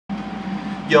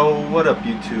Yo, what up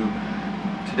YouTube?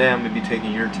 Today I'm going to be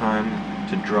taking your time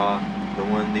to draw the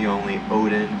one, the only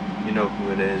Oden. You know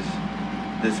who it is.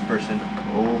 This person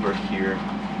over here.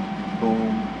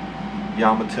 Boom.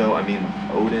 Yamato,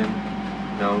 Oden.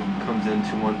 You know, comes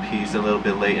into One Piece a little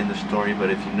bit late in the story, but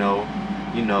if you know,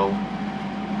 you know.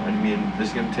 This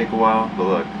is going to take a while, but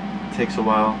look, it takes a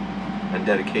while, and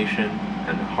dedication,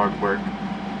 and hard work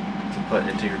to put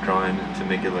into your drawing to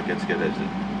make it look as good as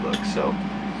it looks. So,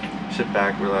 sit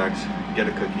back, relax, get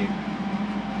a cookie,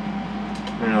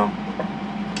 you know,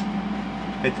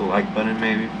 hit the like button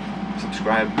maybe,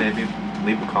 subscribe maybe,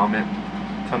 leave a comment,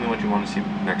 tell me what you want to see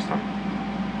next time.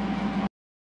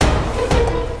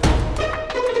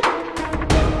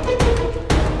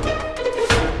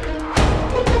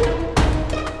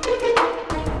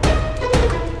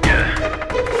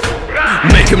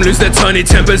 Make them lose their tiny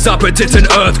tempers, I predict an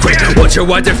earthquake. Watch how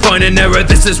I define an error,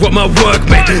 this is what my work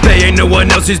made. There ain't no one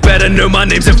else who's better, know my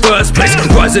name's in first place.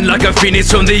 Rising like a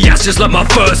phoenix from the ash, just like my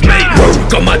first mate. Whoa,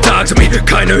 got my dogs on me,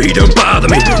 kinda he don't bother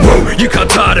me. Whoa, you can't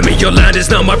tire me, your land is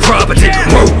now my property.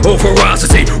 Whoa, all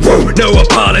ferocity, whoa, no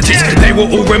apologies. They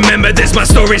will all remember this, my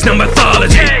story's now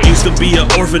mythology. Used to be an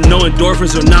orphan, no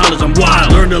endorphins or knowledge, I'm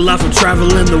wild. Learned a lot from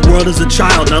traveling the world as a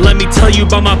child. Now let me tell you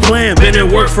about my plan, been at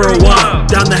work for a while.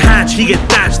 Down the hatch, he get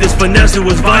thatched, this finesse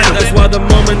was vital. That's why the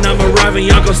moment I'm arriving,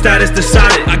 Yonko status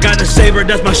decided. I got the saber,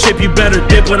 that's my ship, you better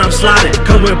dip when I'm slotted.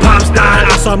 Cause when Pops died,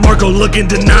 I saw Marco look in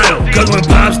denial. Cause when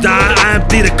Pops died, I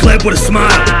emptied the clip with a smile.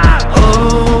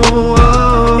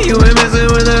 Oh, you ain't messing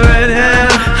with a red hair.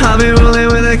 I'll be rolling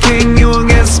with a king, you won't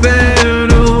get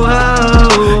spared.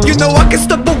 Oh, you know I can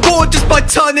stop a war just by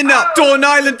turning up. Dawn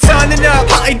Island turning up.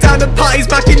 Party down the party's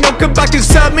back, you know, come back and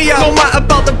serve me up. No matter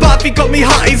about the bath, he got me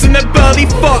hotties and the burly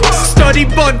fox. Sturdy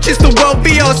bunch, it's the world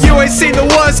be us. You ain't seen the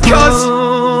worst, cuz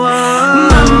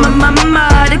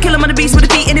Mama, the killer on the beast with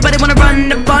the feet. Anybody wanna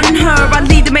run up on her? I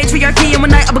lead the matriarchy, and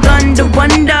one night I begun to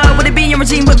wonder, would it be a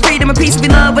regime with freedom and peace? We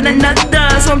love one another,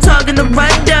 so I'm tugging the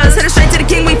rudders. Headed straight to the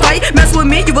king, we fight. Mess with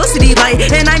me, you will see the light.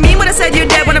 And I mean when I said you're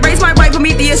dead, when I raise my right,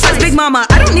 Prometheus says, Big Mama,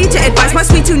 I don't need your advice. My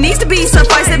sweet tooth needs to be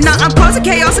sufficed. If not, I'm causing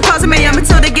chaos and causing mayhem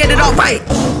until they get it all right.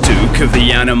 Duke of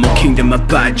the animal kingdom, a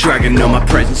bad dragon. No, my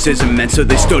presence is immense, so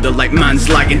they stood up like man's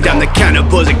lagging. Down the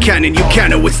cannibals a cannon, you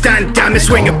cannot withstand. Damn it,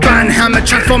 swing a ban hammer,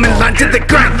 transforming land to the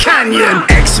Grand Canyon.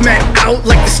 X-Men out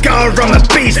like the scar on a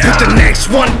beast. Put the next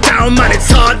one down, man, it's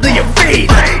hardly a feat.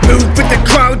 Move with the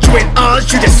crowd, join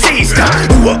ours, you deceased.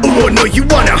 Ooh, no, you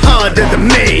want it harder than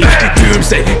me.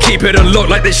 Doomsday, keep it unlocked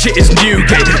like this shit is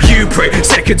Newgate. You pray,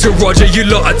 second to Roger, you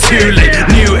lot are too late.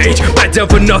 New age, back down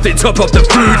for nothing, top of the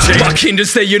food chain. My kingdom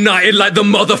stay united like the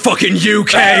motherfucking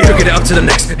UK. Took it up to the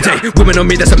next day, women on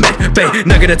me, that's a med bay.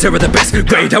 Not gonna tear the best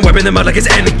grade, I'm wearing them out like it's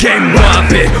endgame. My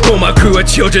bit, all my crew are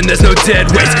children, there's no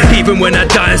dead weights. Even when I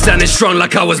die, I'm standing strong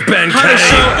like I was Ben K. How the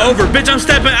show over, bitch, I'm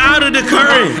stepping out of the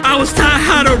curtain. I was taught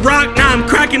how to rock, now I'm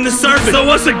cracking the surface. So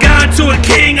what's a god to a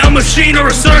king, a machine or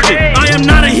a surgeon? I am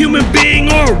not a human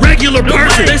being or a regular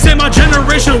person. They say my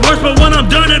generation worse, but when I'm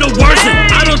done it'll worsen.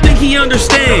 I don't think he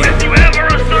understands.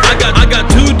 I got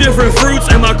two different fruits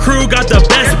and my crew got the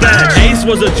best batch. Ace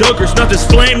was a joker, snuffed his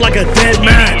flame like a dead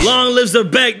match. Long lives the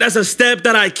Beck, that's a step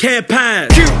that I can't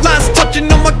pass. cute last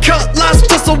touching on my cut, last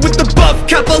tussle with the buff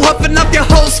cap, I'll huffing up your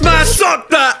whole smash. Suck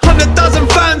that, 100,000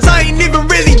 fans, I ain't even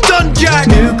really done jack.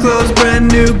 New clothes,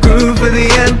 brand new groove for the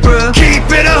emperor. Keep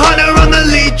it 100 on the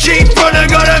lead, cheap runner.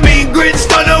 Got a mean grid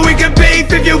stunner, we can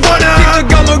beef if you wanna.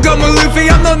 Keep the gummo Luffy,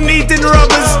 I'm not needing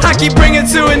rubbers. I keep bringing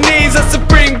to her knees, that's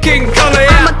Supreme King color,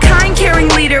 yeah. I'm a kind, caring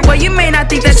leader, well you may not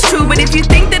think that's true, but if you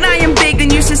think that I am big, then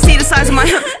you should see the size of my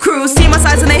crew. See my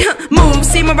size and they move,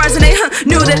 see my rise and they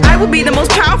knew that I would be the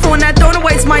most powerful and that throne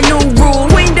awaits my new rule.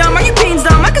 Queendom, are you beans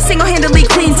dumb? I can single-handedly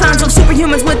clean tons of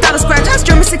superhumans without a scratch. Ask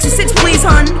German 66, please,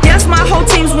 hun. Yes, my whole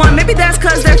team's won. Maybe that's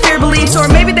cause they're fear beliefs, or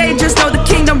maybe they just know the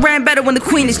kingdom ran better when the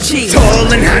queen is cheap. Tall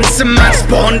and handsome man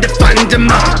spawned to find him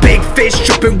up. Big fish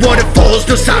dripping waterfalls,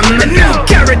 no salmon. New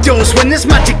Gyarados when this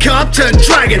Magikarp turned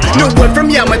dragon. No word from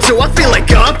Yamato, I feel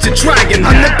like up to dragon.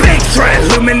 I'm the big threat,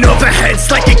 looming overheads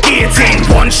like a guillotine.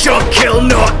 One shot kill,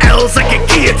 no L's like a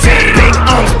guillotine. Big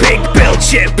arms, big build,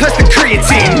 shit, plus the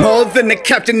creatine. More than a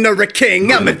captain or a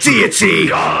king, I'm a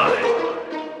deity.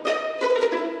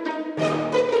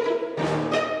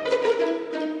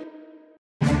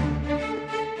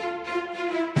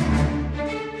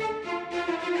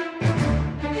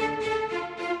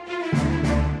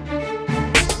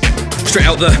 Straight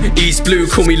out brother, East Blue,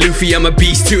 call me Luffy, I'm a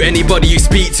beast too. Anybody you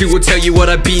speak to will tell you what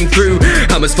I've been through.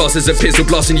 I'm as fast as a pistol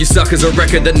blast and you suckers a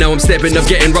record that now I'm stepping up,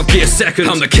 getting rough gear second.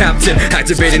 I'm the captain,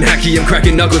 activating hacky, I'm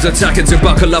cracking knuckles, attacking. So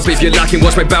buckle up if you're lacking,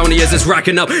 watch my bounty as it's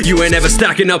racking up. You ain't ever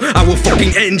stacking up, I will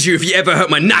fucking end you if you ever hurt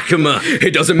my Nakama.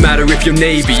 It doesn't matter if you're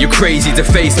Navy, you're crazy to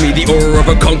face me. The aura of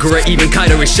a conqueror, even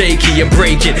Kaido is shaky. I'm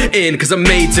breaking in, cause I'm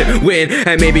made to win.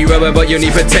 And maybe rubber, but you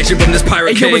need protection from this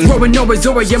pirate king. It's roaring no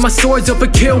Zora, yeah, my sword's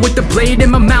overkill. With the blade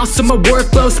in my mouth, so my word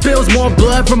flow spills. More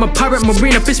blood from a pirate,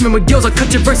 marina, fisherman with gills. I'll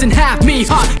cut your verse in half, me,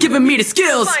 giving me the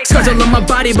skills. Scars all on my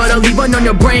body, but I'll leave one on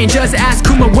your brain. Just ask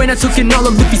Kuma when I took in all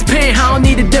of Luffy's pain. I don't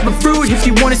need a devil fruit if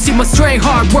you wanna see my strength.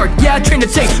 Hard work, yeah, I train to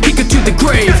take Pika to the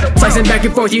grave. Slicing back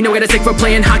and forth, you know what I take for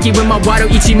playing hockey with my Wado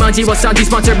Ichimonji. Wasanji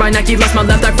sponsored by Nike. Lost my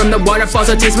left eye from the waterfalls,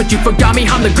 I taste what you forgot me.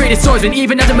 I'm the greatest swordsman,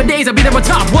 even after my days, I'll be there on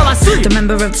top while I sleep. The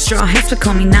member of the Straw Hats would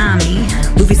call me Nami.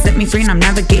 Luffy set me free and I'm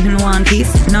navigating One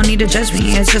Piece. No need to judge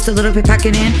me, it's just a little bit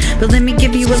packing in. But let me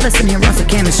give you a lesson here on some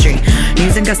chemistry.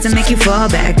 Using guts to make you fall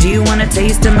back. Do you wanna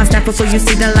taste of my snap before you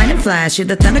see the lightning flash? Hear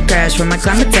the thunder crash from my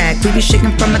climb attack. We be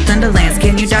shaking from a thunderlands.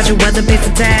 Can you dodge a weather-based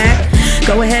attack?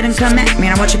 Go ahead and come at me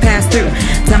and I watch you pass through.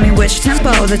 Tell me which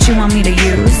tempo that you want me to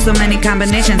use. So many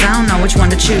combinations, I don't know which one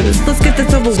to choose. Let's get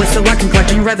this over with so I can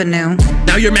collect your revenue.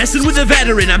 Now you're messing with a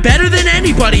veteran, I'm better than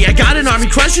anybody. I got an army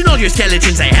crushing all your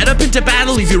skeletons. I head up into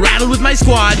battle, leave you rattled with my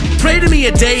squad. Pray to me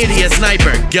a deity, a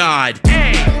sniper, God.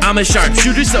 I'm a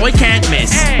sharpshooter so I can't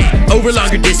miss. Over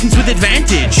longer distance with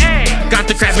advantage. Got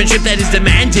the craftsmanship that is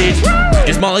demanded.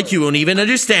 Just more like you won't even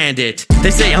understand it.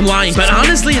 They say I'm lying, but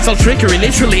honestly it's all trickery.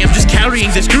 Literally I'm just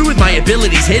carrying this crew with my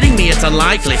abilities. Hitting me it's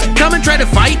unlikely. Come and try to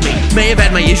fight me. May have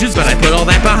had my issues but I put all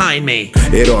that behind me.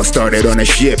 It all started on a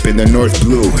ship in the North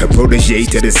Blue. A protege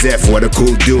to the Zeph, what a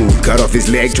cool dude. Cut off his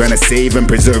leg trying to save and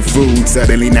preserve food.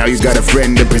 Suddenly now he's got a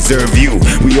friend to preserve you.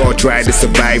 We all tried to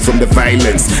survive from the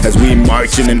violence as we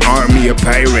march in an army of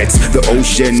pirates. The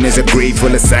ocean is a grave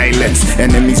full of silence.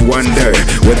 Enemies wonder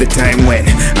where the time went.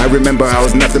 I remember I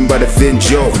was nothing but a thin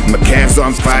joke. My calves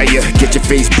on fire, get your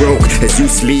face broke. As you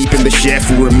sleep in the chef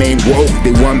who remain woke.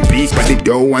 They want beef but they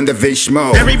don't want the fish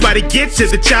smoke. Everybody get to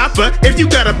the chopper. If you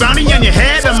got a bounty on your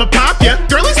head, I'ma pop ya.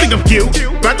 Girlies think I'm cute,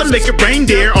 about to make it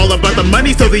reindeer. All about the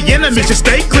money so the enemy should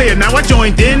stay clear. Now I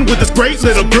joined in with this great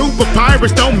little group of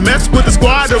pirates. Don't mess with the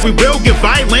squad or we will get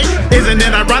violent. Isn't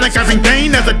it ironic I bring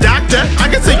pain as a doctor? I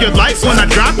can save your life when I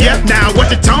drop ya. Now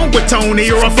what's your tone with Tony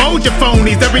or I fold your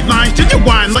phonies? Every line should you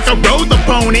whine like I rode the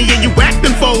pony. And you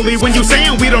acting Foley when you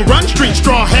saying we don't run street.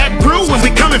 Straw Hat crew when we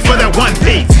coming for that One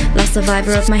Piece. Last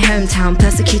survivor of my hometown,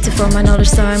 persecuted for my knowledge,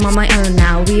 so I'm on my own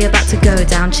now. We about to go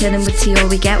down, chilling with T or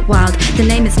we get wild. The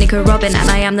name is Nico Robin and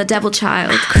I am the devil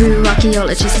child. Crew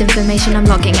archaeologist, information I'm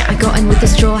logging. I got in with the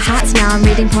Straw Hats, now I'm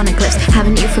reading poneglyphs.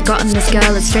 Haven't you forgotten this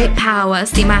girl is straight power?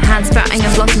 See my hands sprouting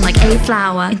and blossom like a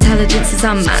flower. Intelligence is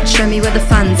unmatched, show me where the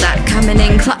fun's at. Coming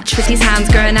in clutch with these hands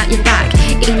growing out your back.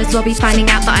 Enos lobby finding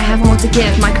out that I have more to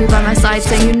give. My crew by my side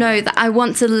so you know that I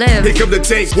want to live. Pick up the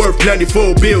tank worth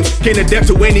 94 bills. Can't adapt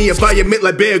to any environment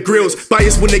like Bear Grylls.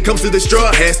 Bias when it comes to the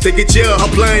Straw Hats. Take it chill,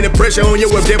 applying the pressure on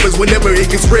your endeavors whenever it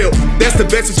gets real. That's the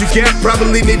best that you got,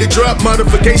 probably need to drop.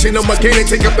 Modification on my cannon,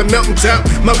 take up the mountaintop.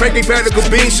 My ranking particle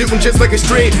beam, shooting just like a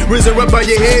stream. Razor up by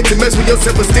your head to mess with your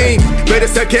self-esteem. Better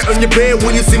start cat on your bed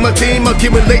when you see my team.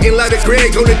 Accumulating like a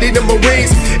Greg, gonna need the Marines.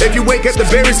 If you ain't got the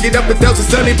berries, get up 1,000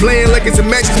 sunny. Playing like it's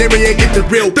imaginary and get the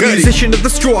real The musician of the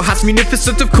Straw Hats,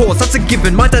 munificent of course, that's a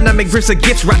given. My dynamic riffs are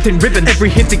gifts wrapped in ribbon. Every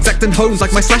hit exact and hones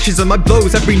like my slashes and my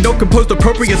blows. Every note composed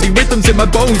appropriately, rhythms in my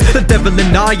bones. The devil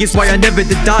in I is why I never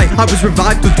did die. I was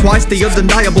revived with twice the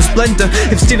undeniable splendor.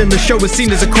 If stealing the show is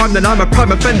seen as a crime, then I'm a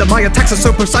prime offender. My attacks are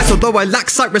so precise, although I lack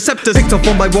sight receptors. Picked off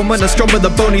one by one when I strong with a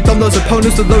bony thumb. Those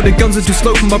opponents with loaded guns are too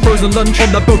slow for my frozen lunch.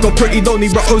 On that boat got pretty lonely,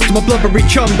 rose to my blubbery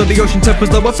chum. Though the ocean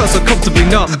tempers low, I felt so comfortably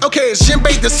numb. Okay, it's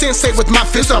Jinbei the sensei with my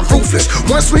fists, I'm ruthless.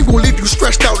 One swing will leave you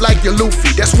stretched out like your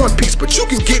Luffy. That's One Piece, but you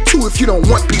can get two if you don't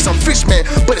want peace. I'm Fishman,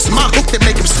 but it's my hook that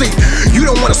make him sleep. You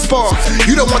don't wanna spar,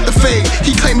 you don't want the fade.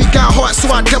 He claimed he got heart, so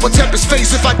I double tap his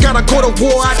face. If I gotta go to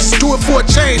war, I just do it for a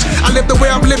change. I live the way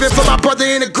I'm living for my brother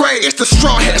in the grave. It's the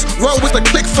Straw Hats, roll with a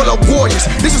clique full of warriors.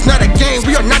 This is not a game,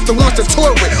 we are not the ones to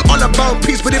toy with. All about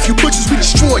peace, but if you butchers, we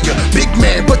destroy you. Big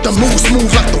man, but the moves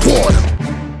move like the water.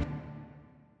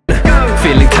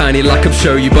 Feeling tiny like I'm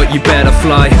show you, but you better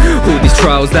fly. All these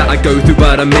trials that I go through,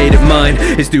 but I made it mine.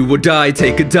 It's do or die,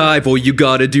 take a dive. All you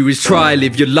gotta do is try,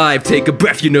 live your life. Take a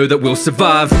breath, you know that we'll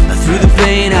survive. Through the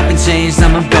pain I've been changed,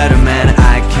 I'm a better man.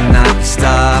 I cannot be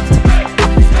stopped.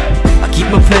 I keep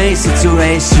my pace, it's a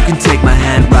race. You can take my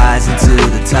hand, rising to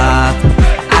the top.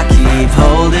 I keep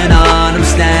holding on, I'm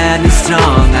standing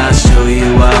strong. I'll show you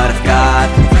what I've got.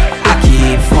 I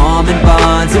keep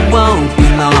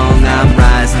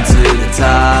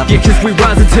Yeah, cause we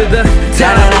rising to the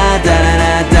top.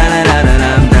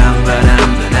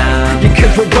 Yeah,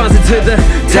 cause we're rising to the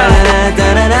top.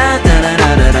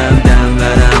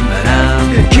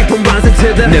 Keep on rising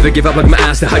to the never give up like my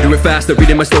ass. I do it faster,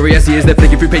 reading my story as he is. They're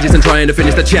flicking through pages and trying to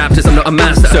finish the chapters. I'm not a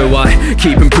master, so I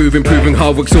keep improving. Proving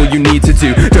hard work's all you need to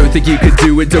do. Don't think you could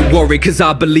do it, don't worry, cause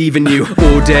I believe in you.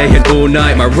 All day and all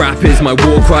night, my rap is my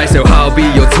war cry. So I'll be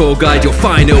your tour guide, you'll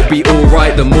find it'll be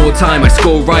alright. The more time I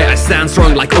score right, I stand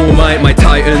strong like All Might. My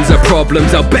titans are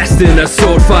problems, are best in a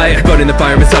sword fight. Burning the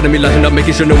fire inside of me, lighting up,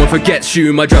 making sure no one forgets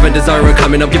you. My drive and desire are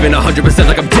coming up, giving 100%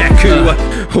 like I'm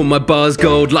Deku. All my bars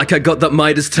gold, like I got that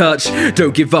Midas touch.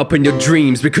 Don't give up on your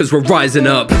dreams, because we're rising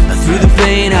up. Through the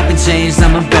pain I've been changed,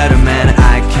 I'm a better man,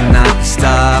 I cannot be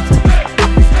stopped.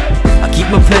 I keep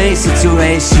my pace, it's a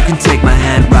race, you can take my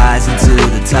hand, rising to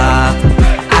the top.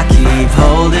 I keep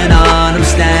holding on, I'm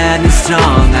standing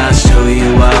strong, I'll show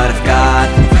you what I've got.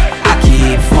 I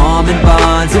keep forming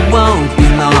bonds, it won't be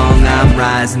long, I'm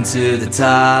rising to the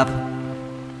top.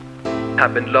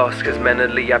 I've been lost cause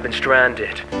mentally I've been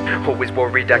stranded. Always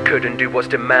worried I couldn't do what's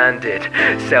demanded.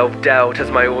 Self-doubt as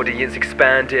my audience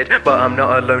expanded. But I'm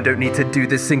not alone, don't need to do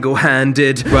this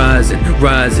single-handed. Rising,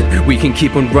 rising, we can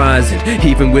keep on rising.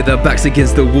 Even with our backs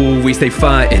against the wall, we stay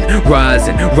fighting.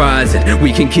 Rising, rising,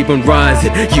 we can keep on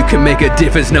rising. You can make a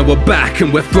difference, now we're back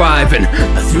and we're thriving.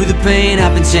 Through the pain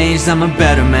I've been changed, I'm a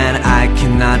better man, I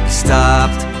cannot be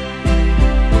stopped.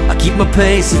 I keep my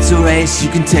pace, it's a race, you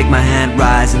can take my hand,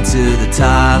 rising to the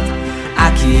top. I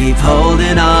keep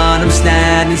holding on, I'm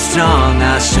standing strong,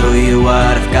 I'll show you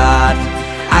what I've got.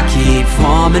 I keep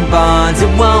forming bonds,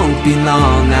 it won't be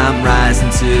long, I'm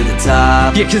rising to the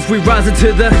top. Yeah, cause we rising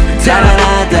to the top.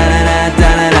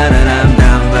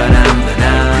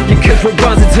 Yeah, cause we're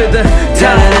rising to the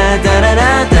top.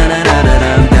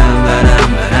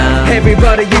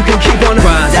 Everybody, you can keep on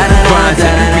rising,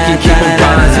 rising, we can keep on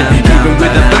rising. Even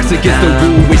with the backs against the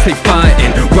wall, we stay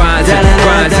fighting. Rising,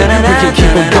 rising, we can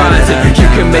keep on rising. You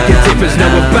can make a difference, now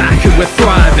we're back and we're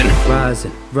thriving.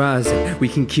 Rising, rising, we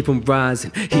can keep on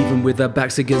rising. Even with our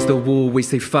backs against the wall, we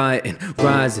stay fighting.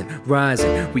 Rising,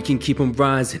 rising, we can keep on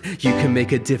rising. You can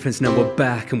make a difference, now we're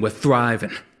back and we're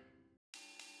thriving.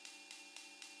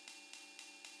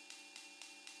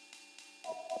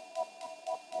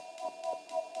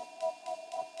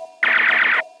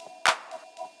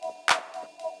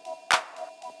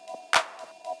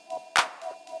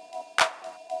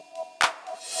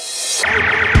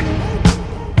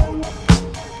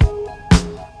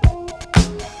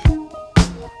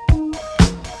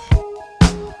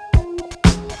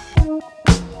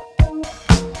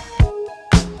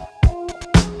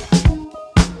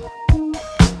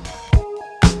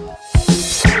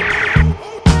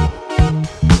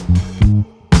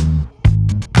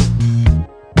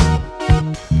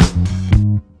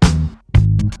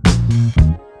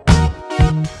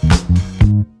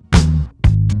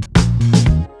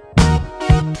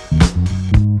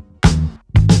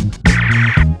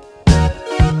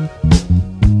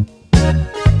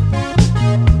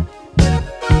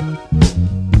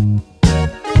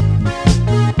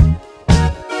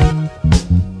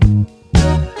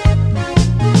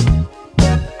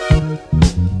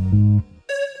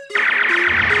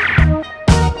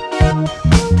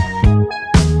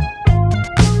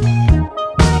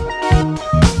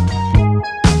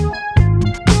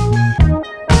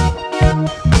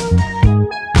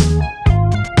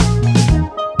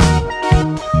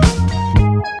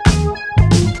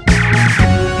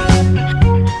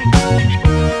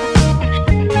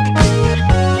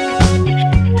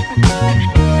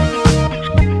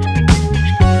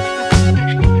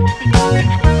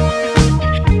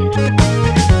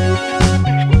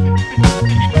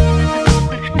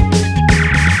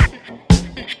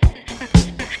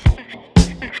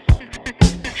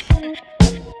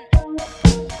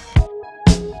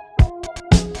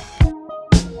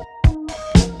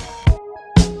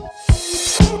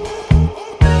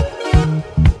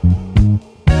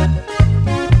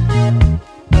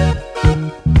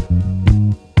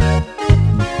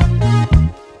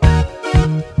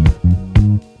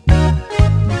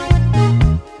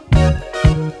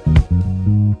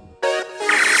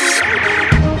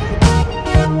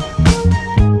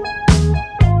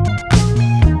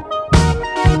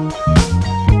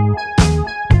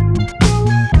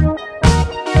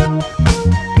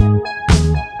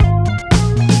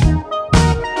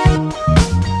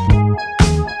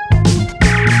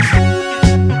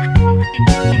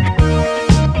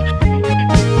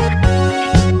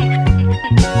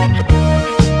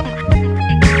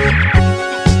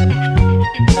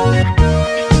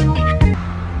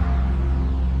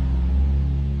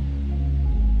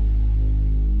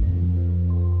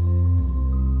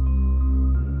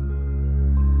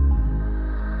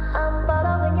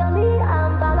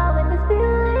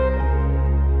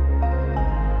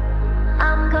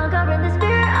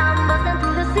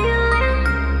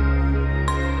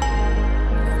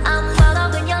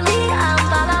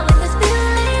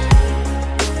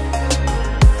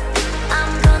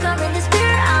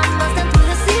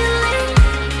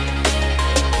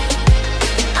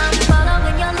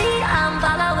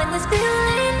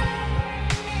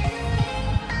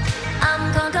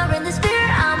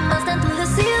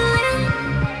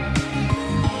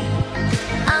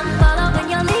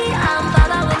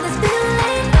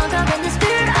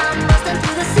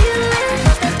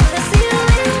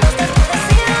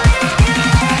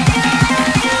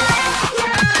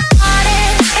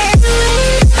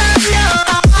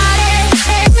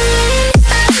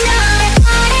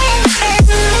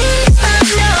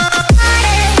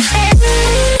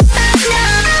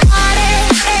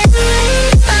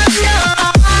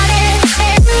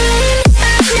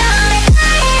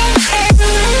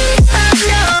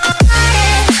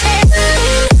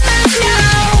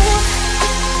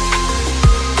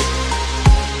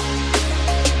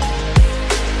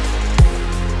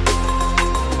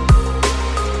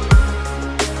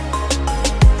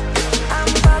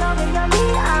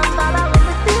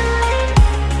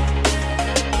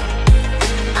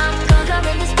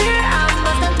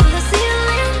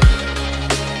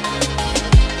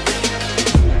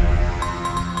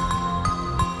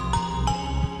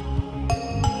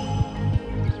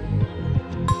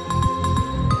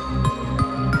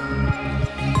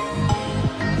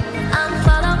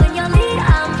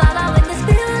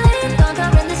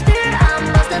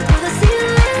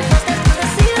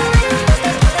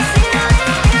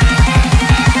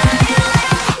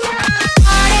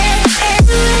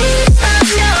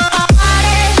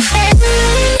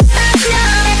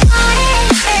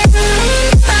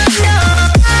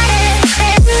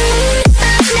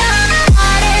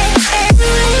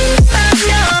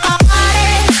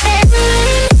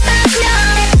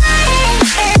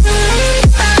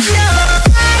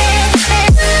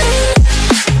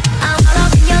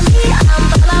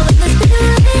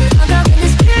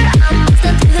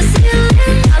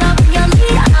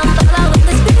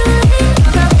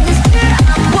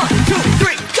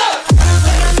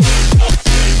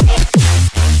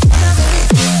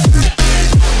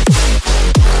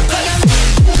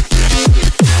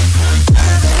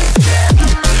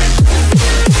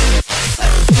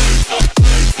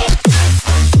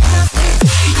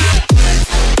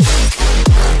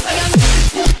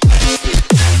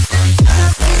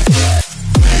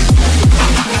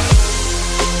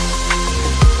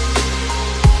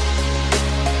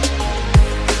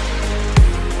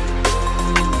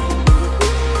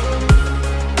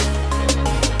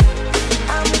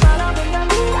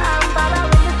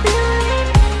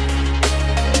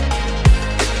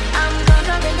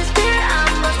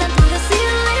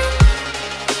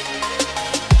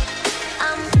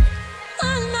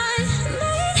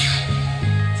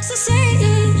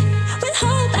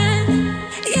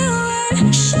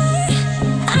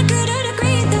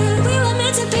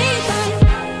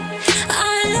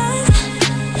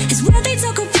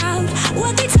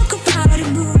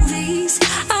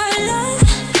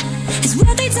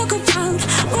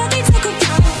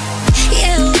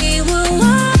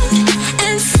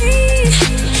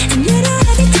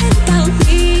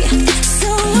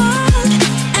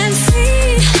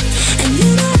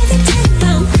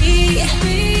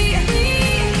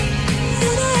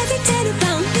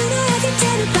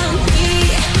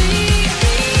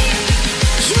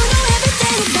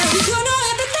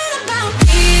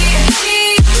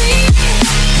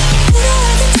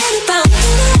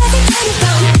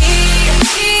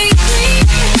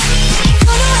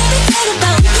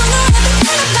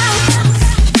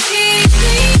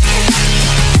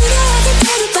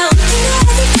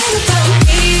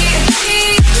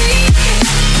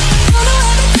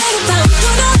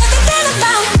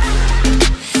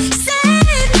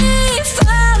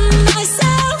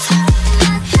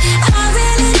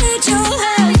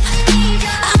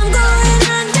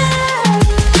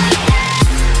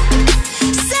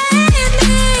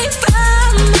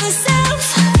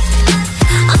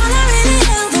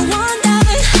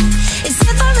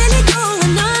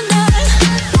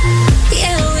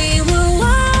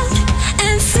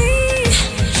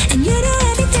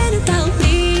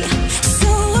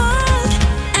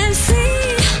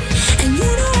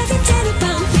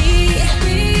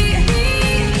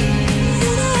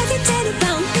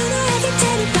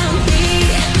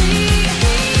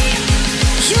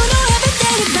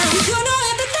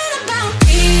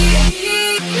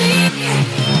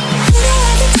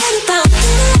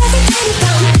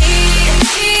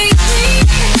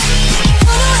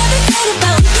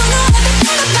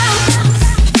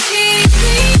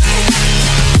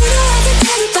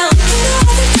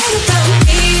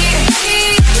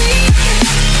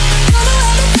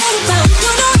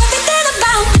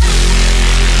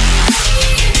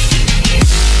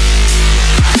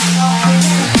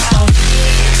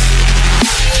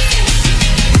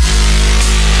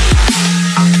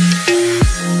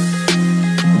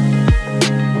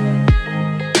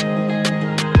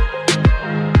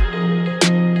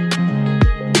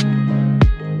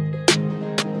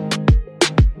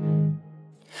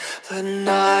 The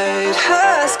night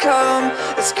has come,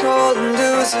 it's cold and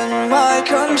losing my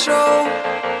control.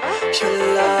 Your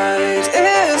light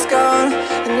is gone,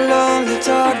 and lonely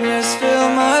darkness fill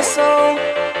my soul.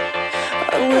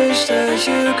 I wish that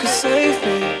you could save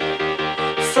me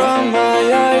from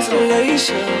my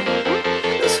isolation.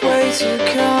 It's way too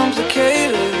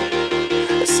complicated.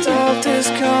 Let's stop this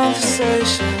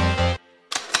conversation.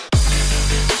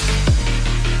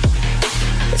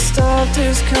 Let's stop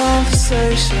this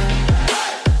conversation.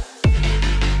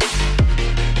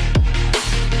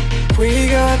 We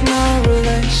got no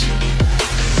relation.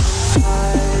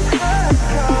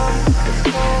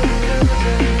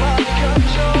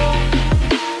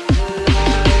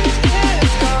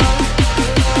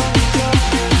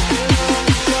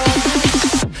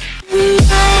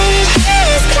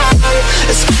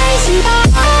 It's crazy.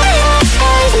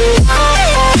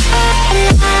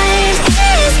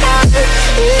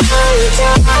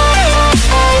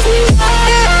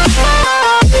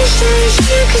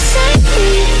 You could save me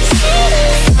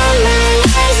from my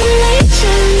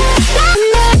isolation.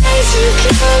 My ways too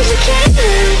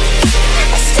complicated.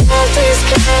 I stop this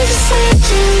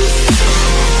conversation.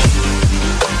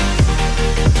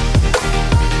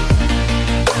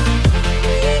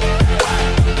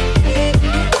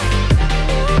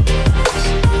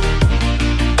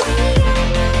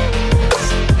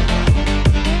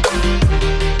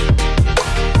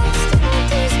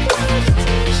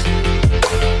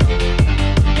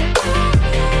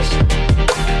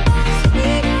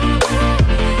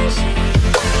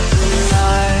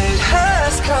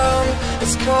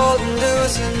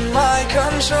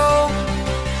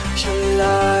 Your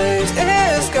light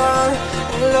is gone,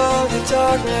 and lonely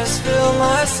darkness fill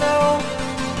my soul.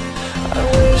 I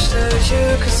wish that you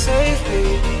could save me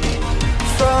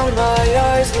from my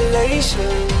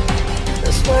isolation.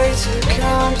 It's way too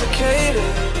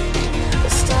complicated.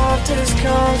 Let's stop this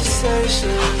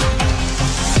conversation.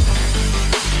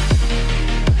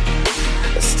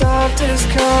 Let's stop this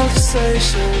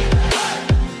conversation.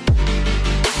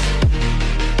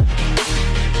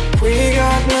 We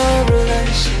got no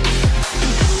relation.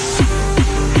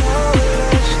 No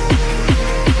relation.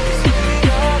 We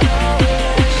got no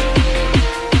relation.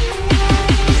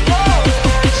 No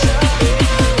relation.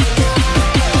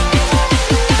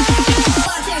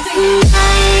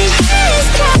 Night is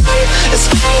coming, it's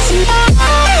crazy.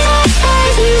 Night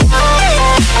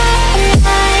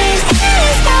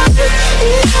is coming,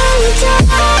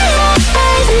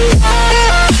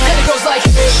 and it goes like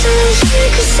this. You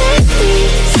could save me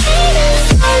from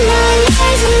my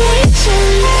life.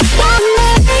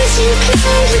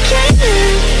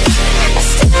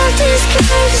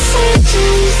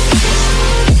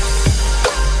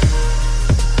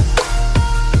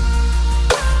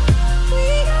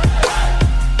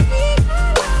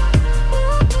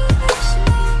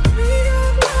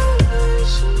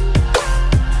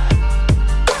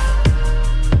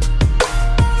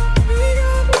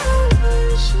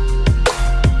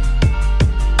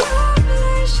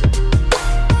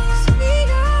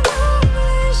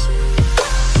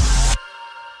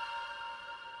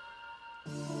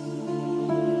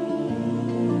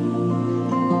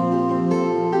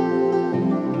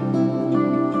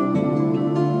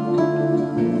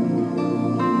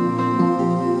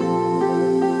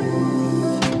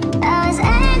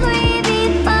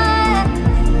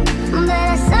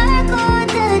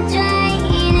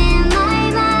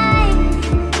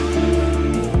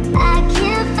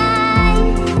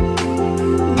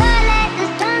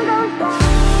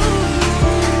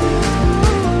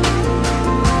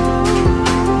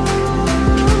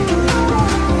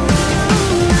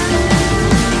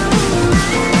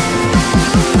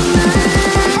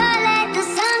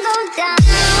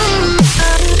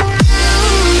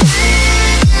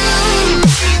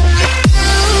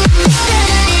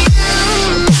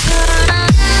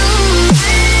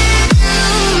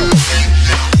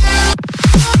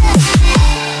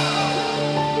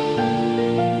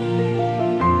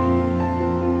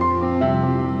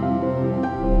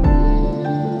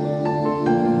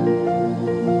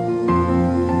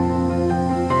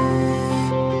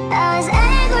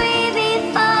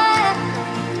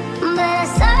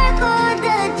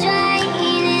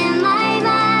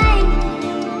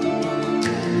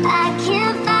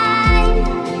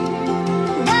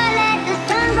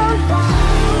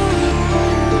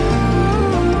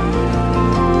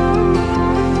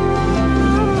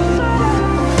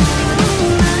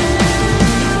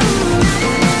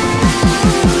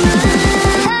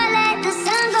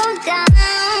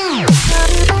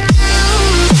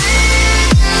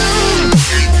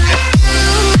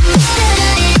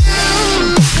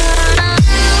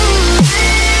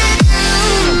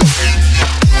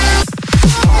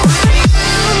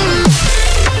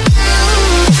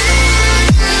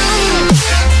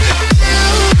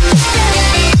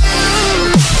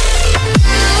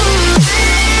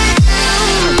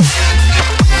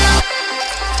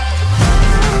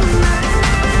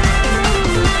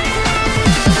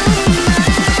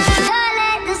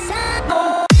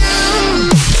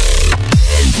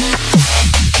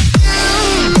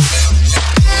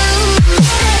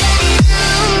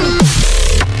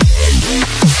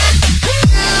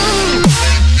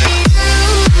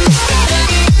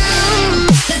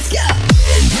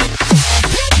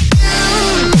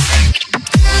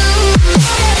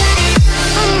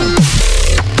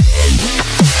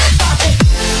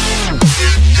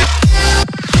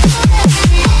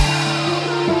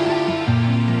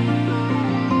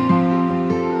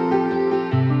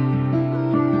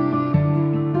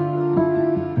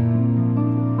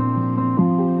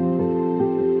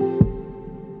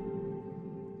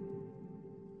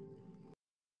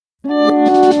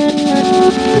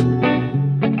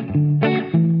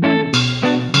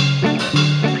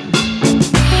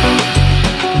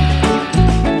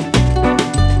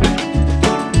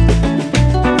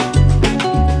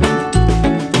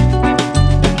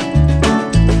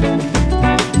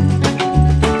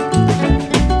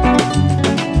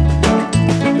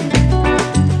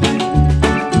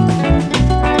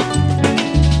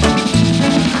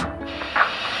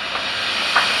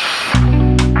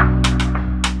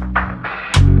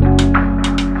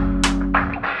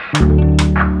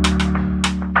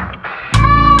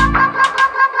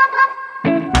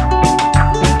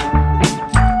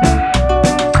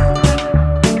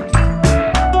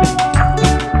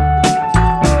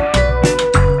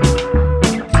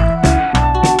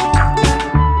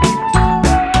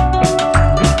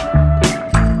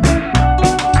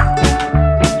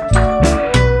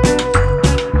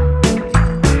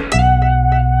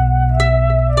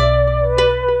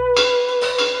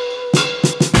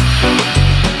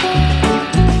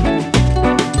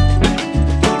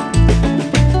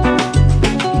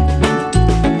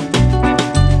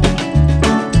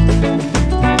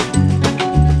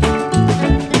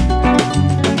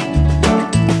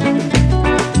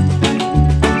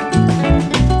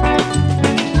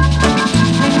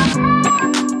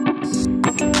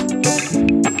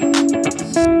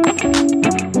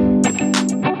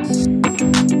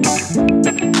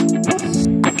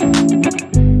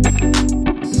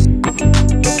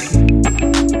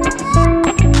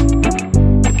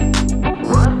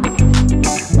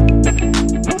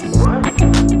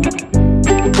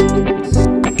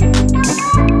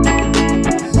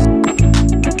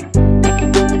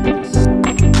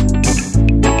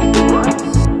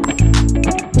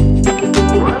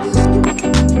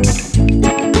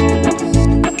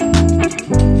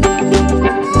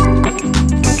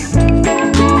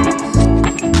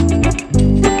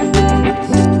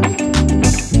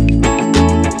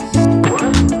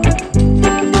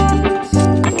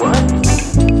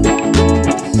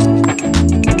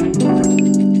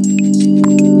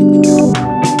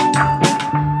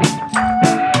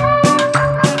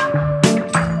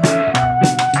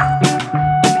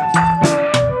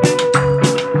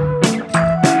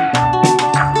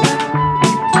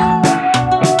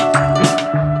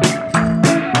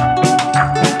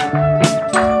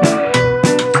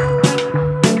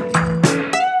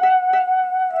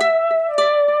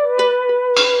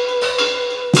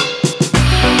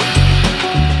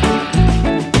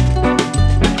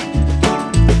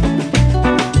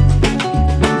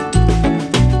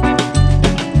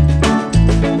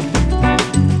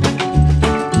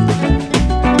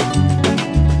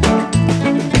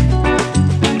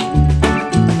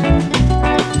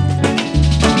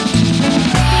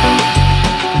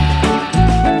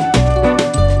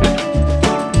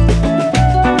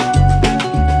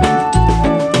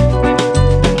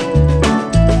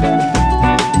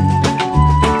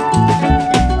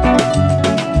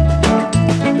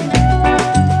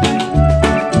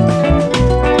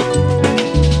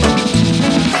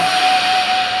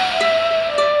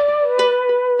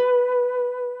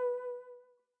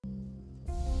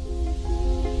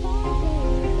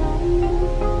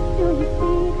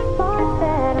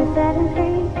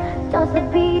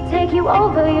 you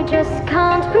over, you just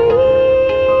can't breathe.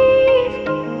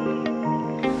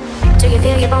 Do you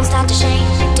feel your bones start to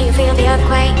shake? Do you feel the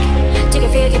earthquake? Do you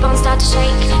feel your bones start to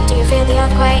shake? Do you feel the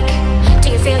earthquake? Do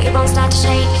you feel your bones start to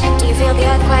shake? Do you feel the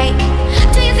earthquake?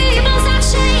 Do you feel your bones start to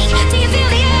shake? Do you feel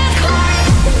the earthquake?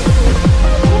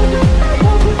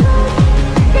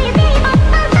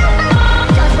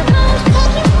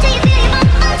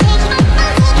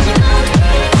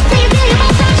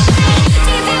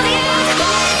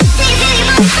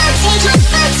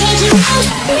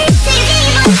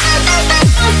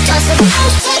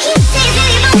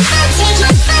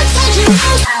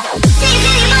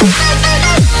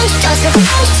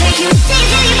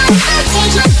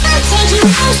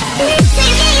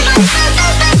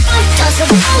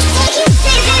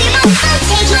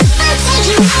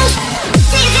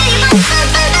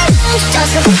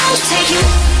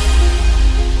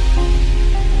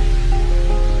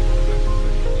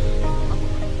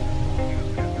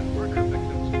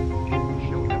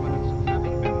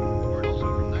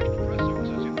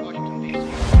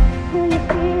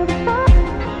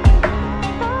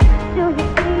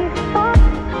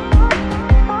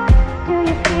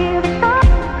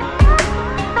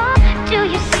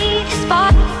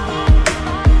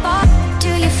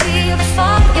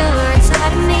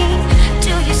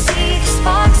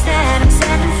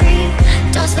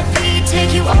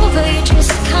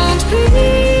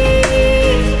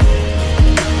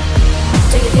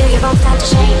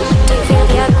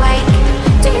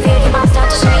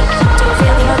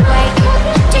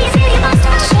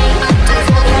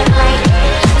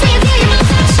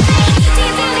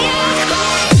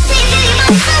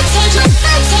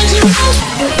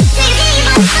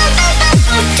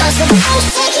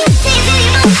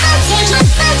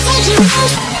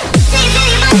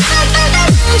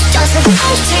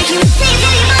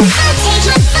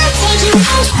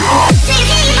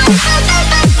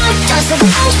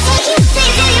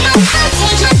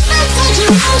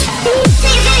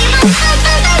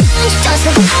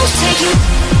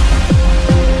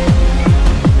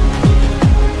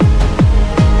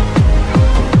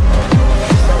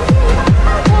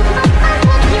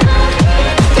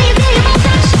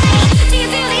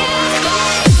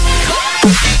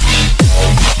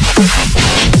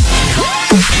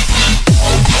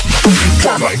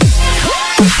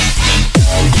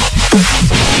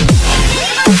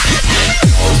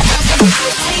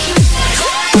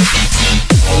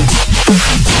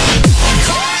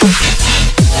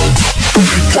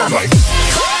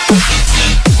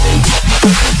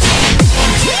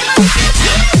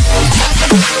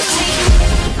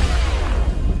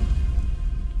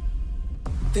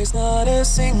 There's not a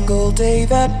single day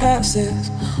that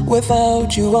passes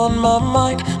without you on my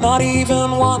mind. Not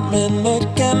even 1 minute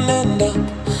can end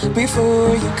up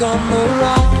before you come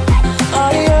around.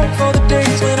 I yearn for the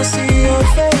days when I see your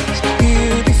face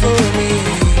here before me.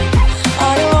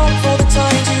 I long for the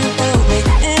times you held me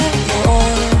in your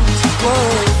arms. Whoa.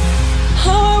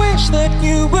 How I wish that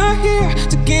you were here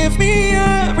to give me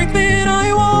everything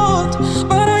I want.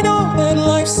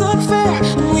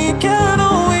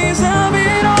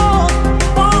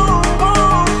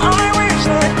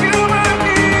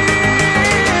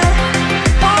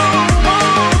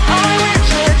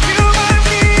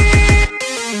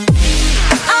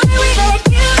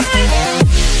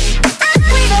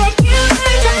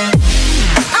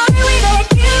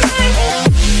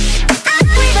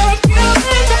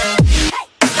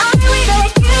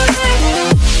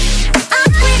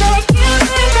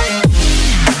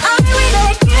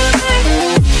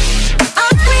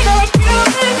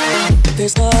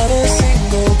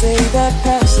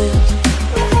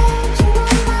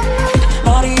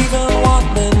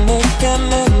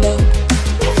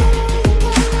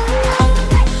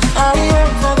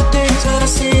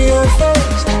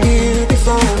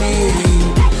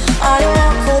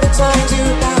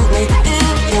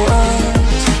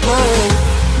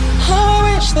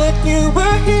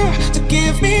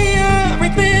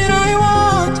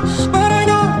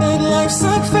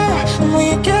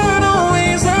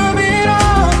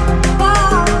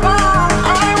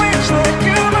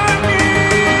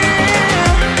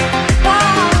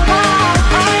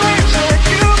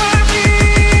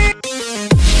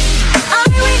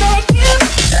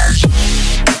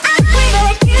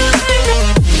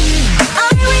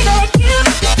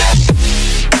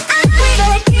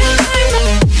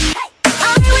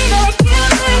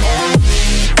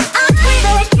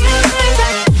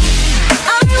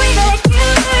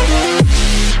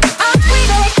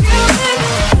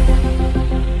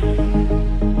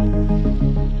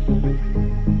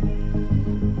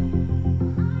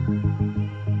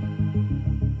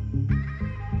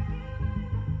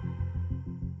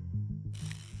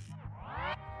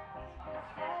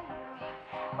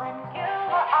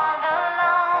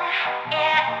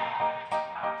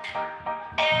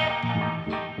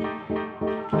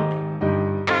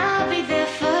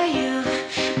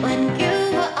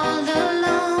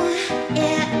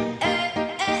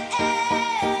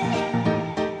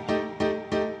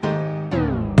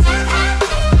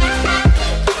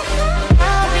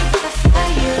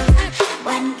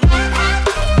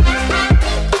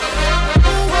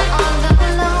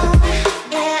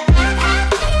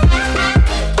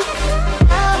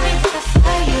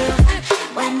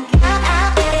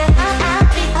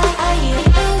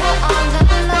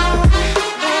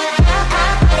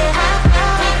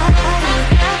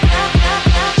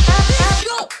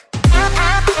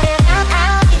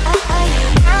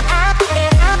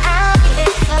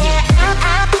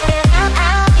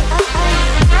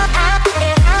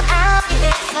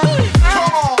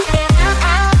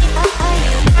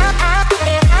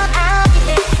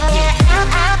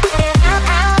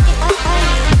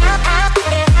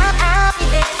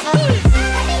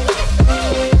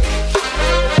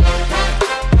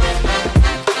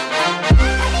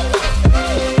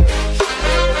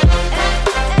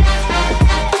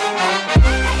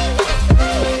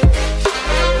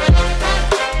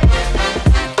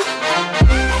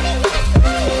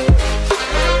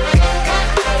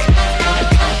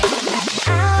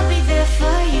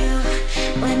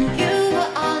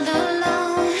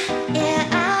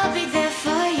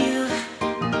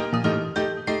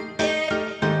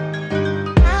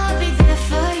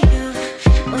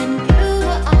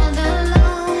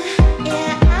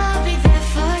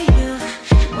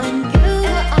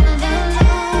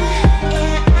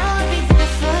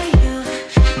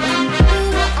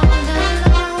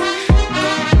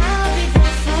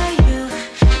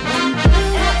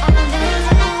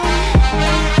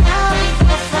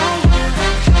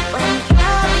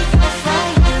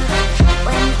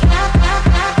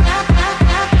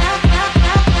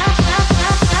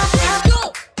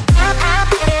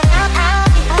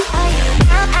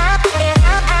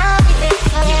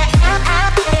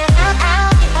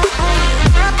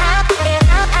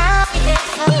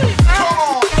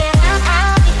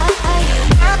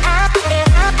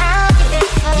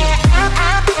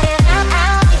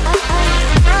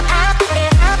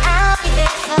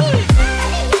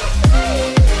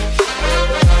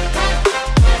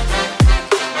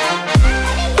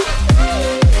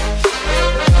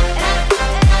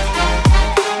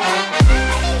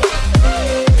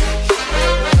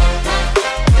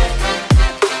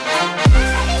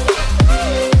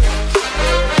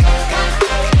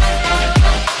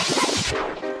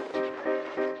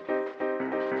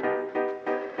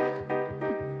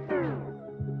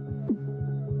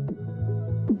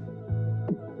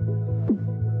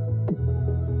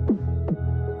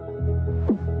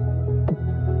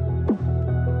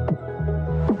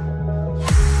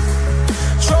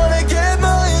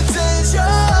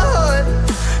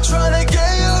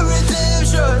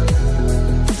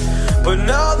 But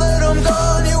now that I'm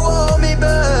gone, you want me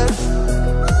back.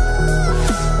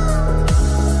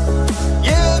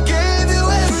 Yeah, I gave you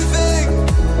everything.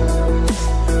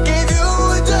 Gave you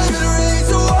a diamond ring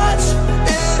to watch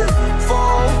it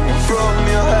fall from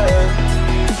your head.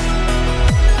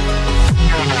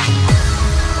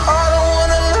 I don't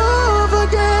wanna love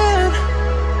again,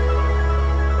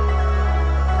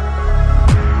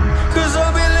 'cause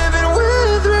I'll be living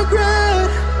with regret.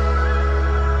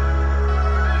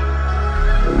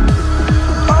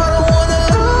 I don't wanna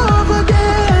love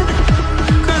again,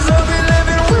 'cause I'll be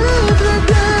living with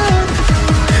regret.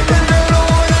 And I don't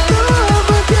wanna love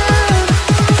again,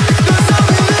 'cause I'll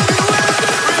be living with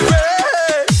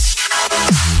regret.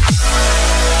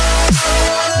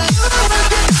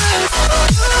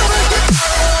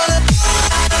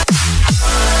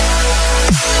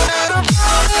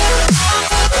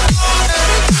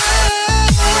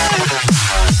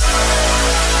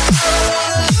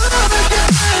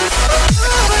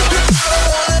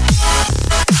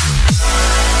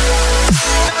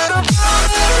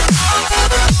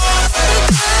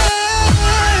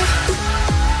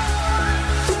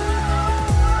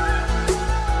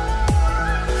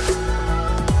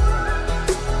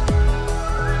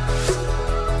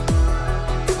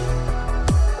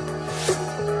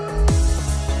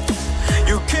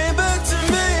 You came back to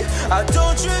me. I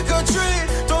don't trick or treat.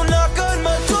 Don't knock on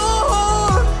my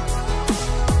door.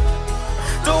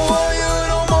 Don't want you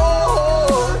no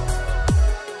more.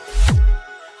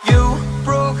 You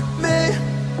broke me,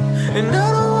 and I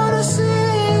don't wanna see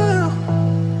you.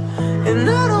 And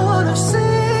I don't wanna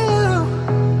see you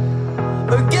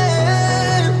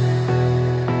again.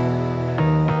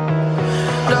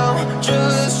 No,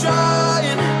 just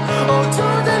trying. Oh,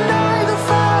 don't deny the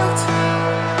fact.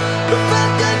 The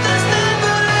fact that there's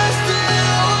never less to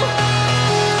you.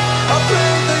 I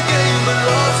played the game but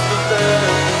lost the bet.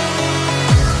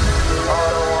 I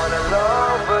don't wanna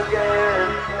love again.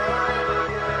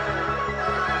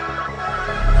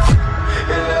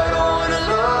 Yeah, I don't wanna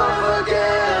love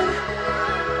again.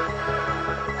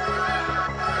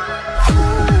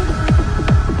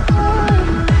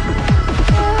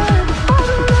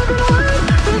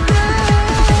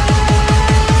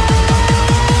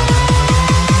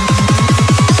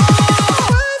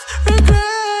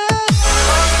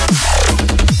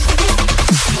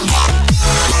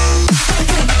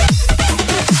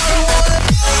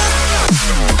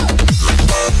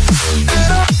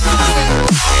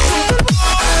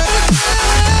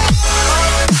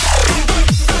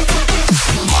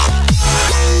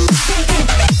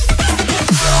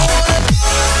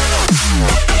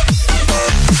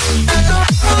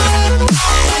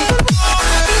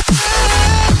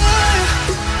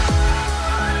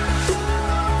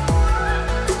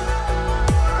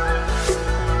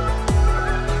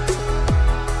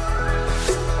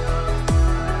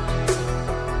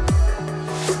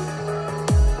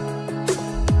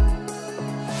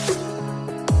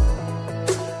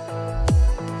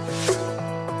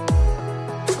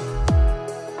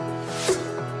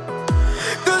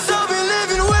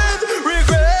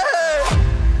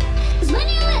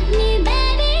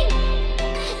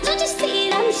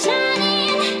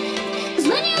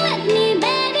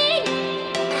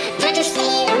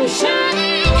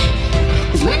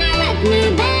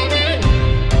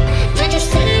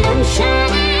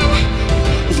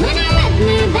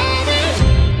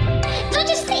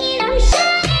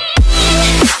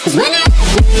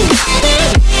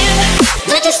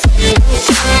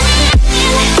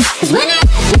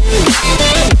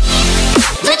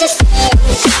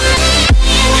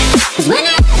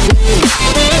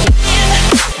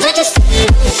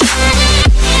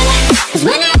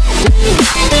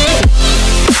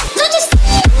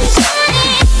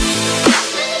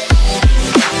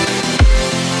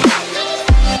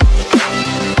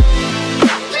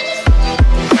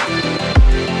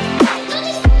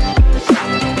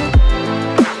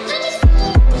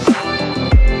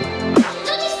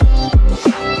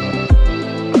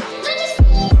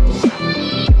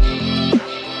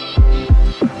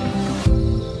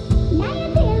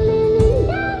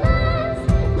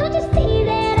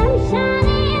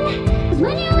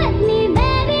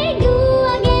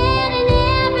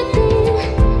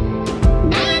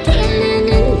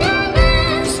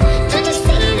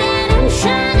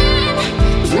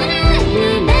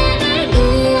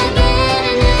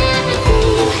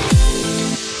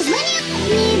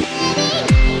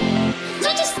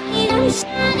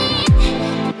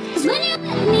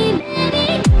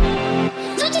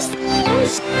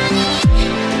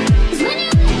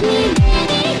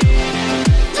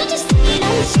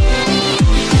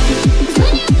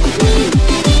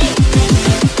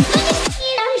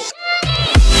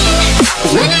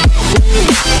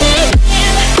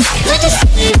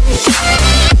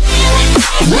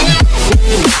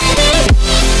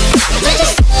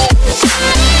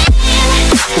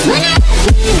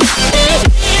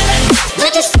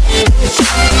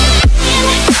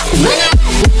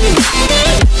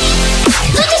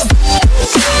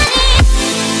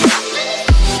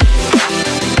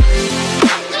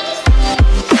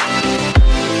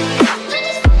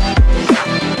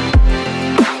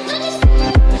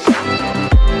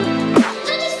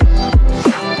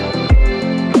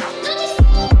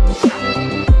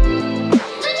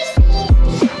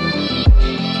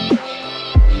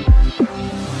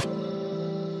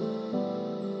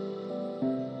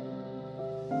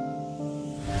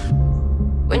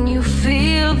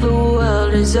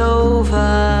 is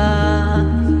over,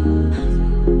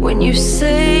 when you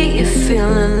say you're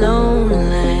feeling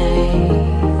lonely,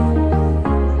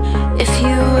 if you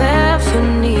ever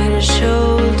need a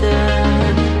shoulder,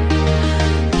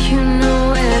 you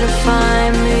know where to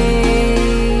find me.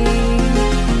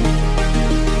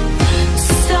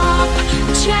 Stop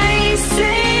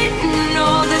chasing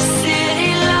all the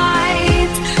city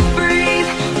lights,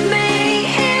 breathe me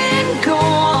in, go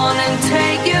on and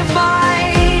take your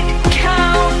bite,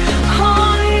 count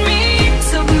on me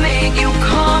to make you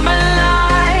come alive.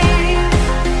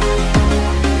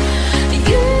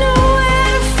 You know where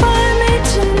to find me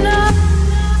tonight.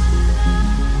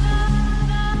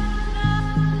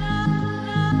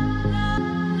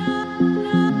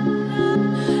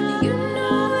 You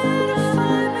know where to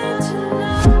find me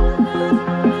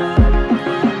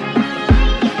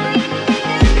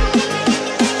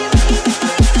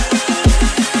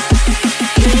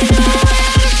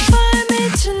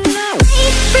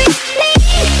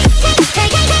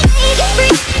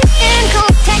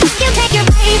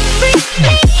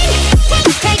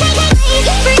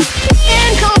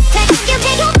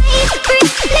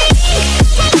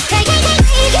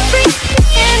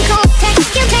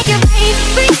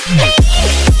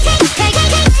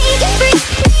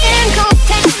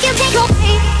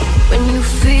when you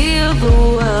feel the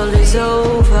world is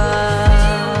over,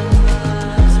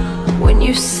 when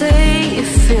you say you're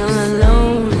feeling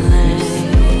lonely,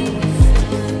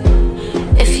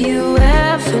 if you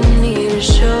ever need a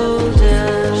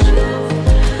shoulder,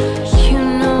 you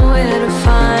know where to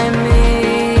find me.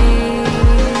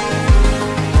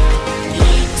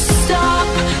 Stop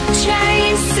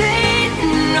chasing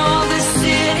all the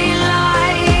city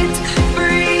lights,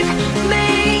 breathe me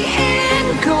in,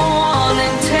 go on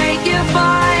and take your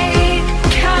bite,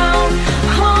 count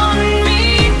on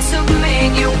me to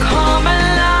make you come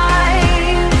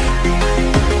alive.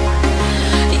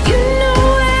 You know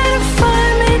where to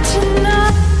find me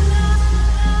tonight.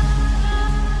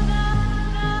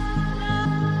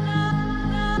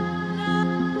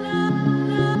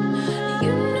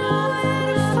 You know where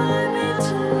to find me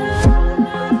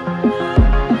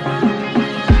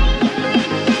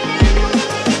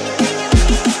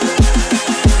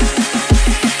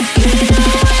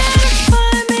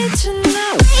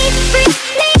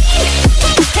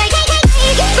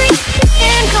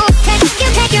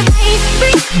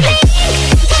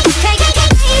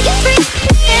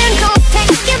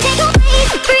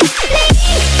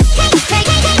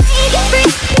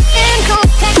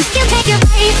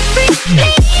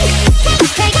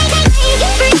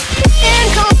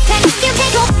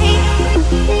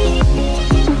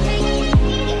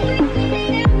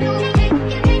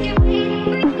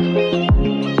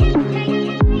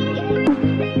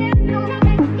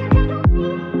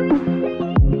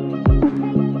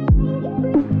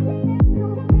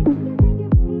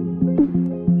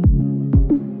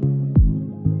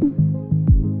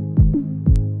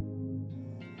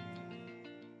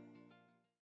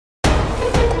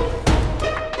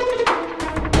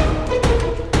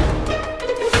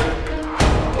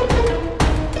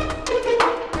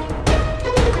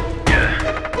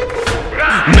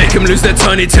Make them lose their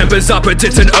tiny tempers up, but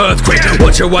it's an earthquake.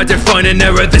 Watch how I define an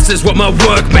error, this is what my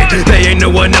work made. They ain't no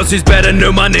one else who's better,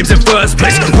 know my name's in first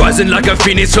place. Rising like a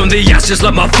phoenix from the ashes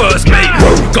like my first mate.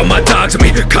 Whoa, got my dogs on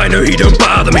me, kinda he don't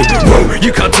bother me. Whoa,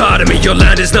 you can't tire me, your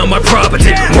land is now my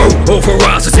property. Whoa, all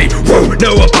ferocity, whoa,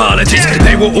 no apologies.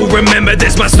 They will all remember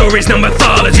this, my story's no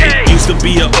mythology. Used to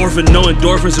be an orphan, no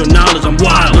endorphins or knowledge, I'm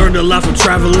wild. Learned a lot from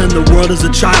traveling the world as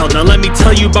a child. Now let me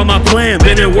tell you about my plan,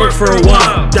 been at work for a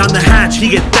while. Down the hatch, he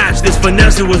get thatched, this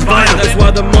finesse was vital. That's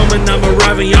why the moment I'm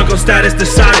arriving, Yonko status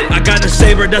decided. I got a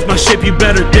saber, that's my ship, you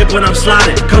better dip when I'm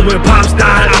slotted. Cause when Pops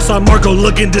died, I saw Marco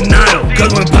look in denial.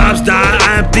 Cause when Pops died,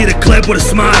 I emptied a clip with a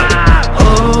smile.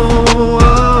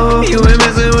 Oh, you ain't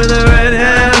messing with the red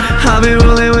hair. I'll be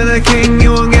rolling with a king,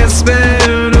 you won't get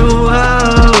spared.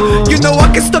 Oh, you know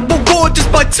I can stop a war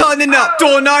just by turning up.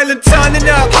 Dawn Island turning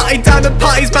up, party down the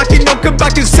parties backing up, come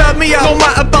back and serve me up. No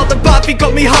matter about the party,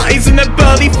 got me hotties and a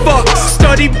burly fox.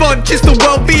 Sturdy bunch, it's the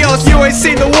world be us. You ain't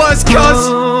seen the worst, cuz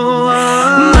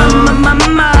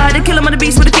Mama, the killer on the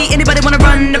beast with the feet. Anybody wanna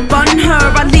run up on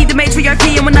her? I lead the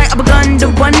matriarchy, and one night I begun to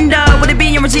wonder, would it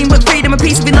be a regime with freedom and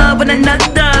peace? We love one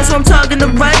another, so I'm talking the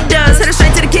rudders. Headed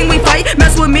straight to the king, we fight.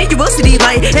 Mess with me, you will see the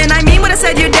light. And I mean what I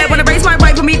said, you're dead. Wanna raise my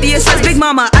right for me, the stress. Big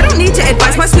mama, I don't need your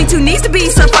advice. My sweet tooth needs to be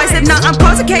sufficed. If not, I'm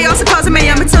causing chaos and causing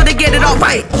mayhem until they get it all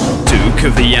right. Two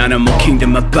Monarch of the animal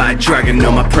kingdom, a bad dragon.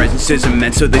 No, my presence is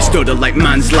immense, so they stutter like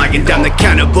man's lagging. Down the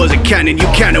cannibals a cannon, you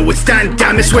cannot withstand.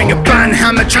 Damn it, swing a ban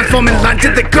hammer, transforming land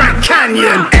to the Grand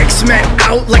Canyon. X-Men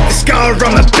out like the scar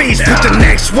on the beast. Put the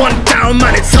next one down,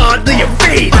 man, it's hardly a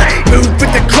feat. Move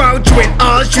with the crowd, you ain't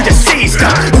ours, you deceased.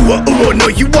 Ooh, no,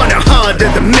 you want it harder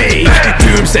than me.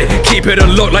 Doomsday, keep it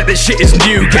unlocked like this shit is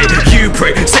Newgate. You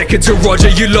pray, second to Roger,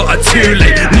 you lot are too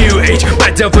late. New age,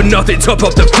 back down for nothing, top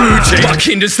of the food chain. My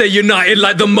kingdom stay united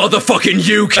like the motherfucking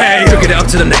UK. Took it up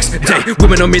to the next day,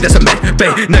 women on me, that's a med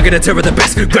bay. Not gonna tear the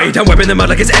best grade, I'm wearing them out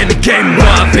like it's endgame.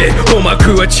 My bit, all my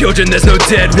crew are children, there's no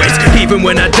dead weights. Even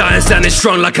when I die, I'm standing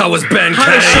strong like I was Ben K. How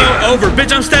the show over,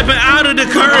 bitch, I'm stepping out of the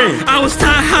current. I was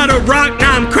taught how to rock,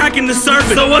 now I'm cracking the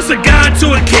surface. So what's a god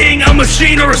to a king, a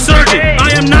machine or a surgeon?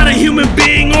 I am not a human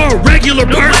being or a regular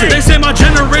person. They say my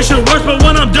generation worse, but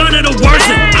when I'm done it'll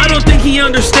worsen. I don't think he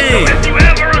understands.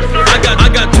 I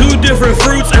got two different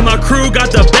fruits and my crew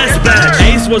got the best batch.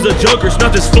 Ace was a joker,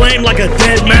 snuffed his flame like a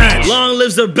dead match. Long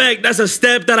lives the Beck, that's a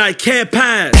step that I can't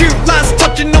pass. Cute last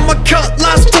touching on my cut,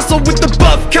 last tussle with the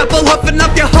buff couple, huffing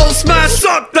up your whole smash.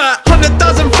 Suck that,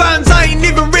 100,000 fans, I ain't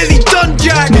even really done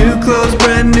jack. New clothes,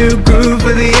 brand new groove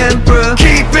for the emperor.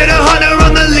 Keep it 100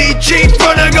 on the lead, cheap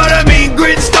runner. Got a mean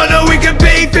grid stunner, we can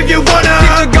beef if you wanna.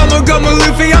 Keep the gummo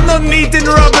Luffy, I'm not needing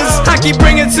rubbers. I keep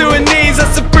bringing to her knees,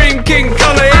 that's Supreme King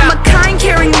color, yeah. I'm a kind,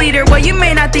 caring leader, well you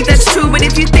may not think that's true, but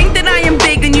if you think that I am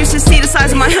big, then you should see the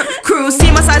size of my crew.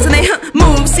 See my size and they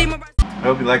move, see my... I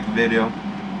hope you liked the video.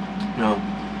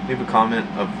 Leave a comment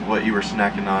of what you were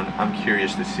snacking on. I'm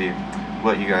curious to see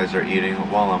what you guys are eating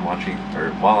while I'm watching,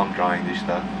 or while I'm drawing these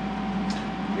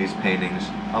paintings.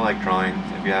 I like drawing.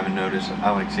 If you haven't noticed,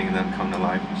 I like seeing them come to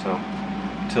life. So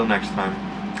until next time,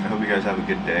 I hope you guys have a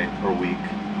good day or week.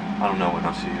 I don't know when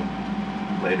I'll see you.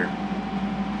 Later.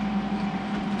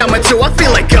 Yamato, I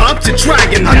feel like up to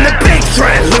dragon. I'm the big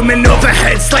threat, looming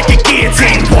overheads like a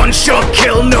guillotine. One shot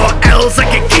kill, no L's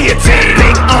like a guillotine.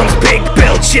 Big arms, big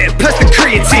build, shit, plus the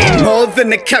creatine. More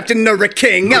than a captain or a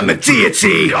king, I'm a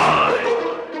deity.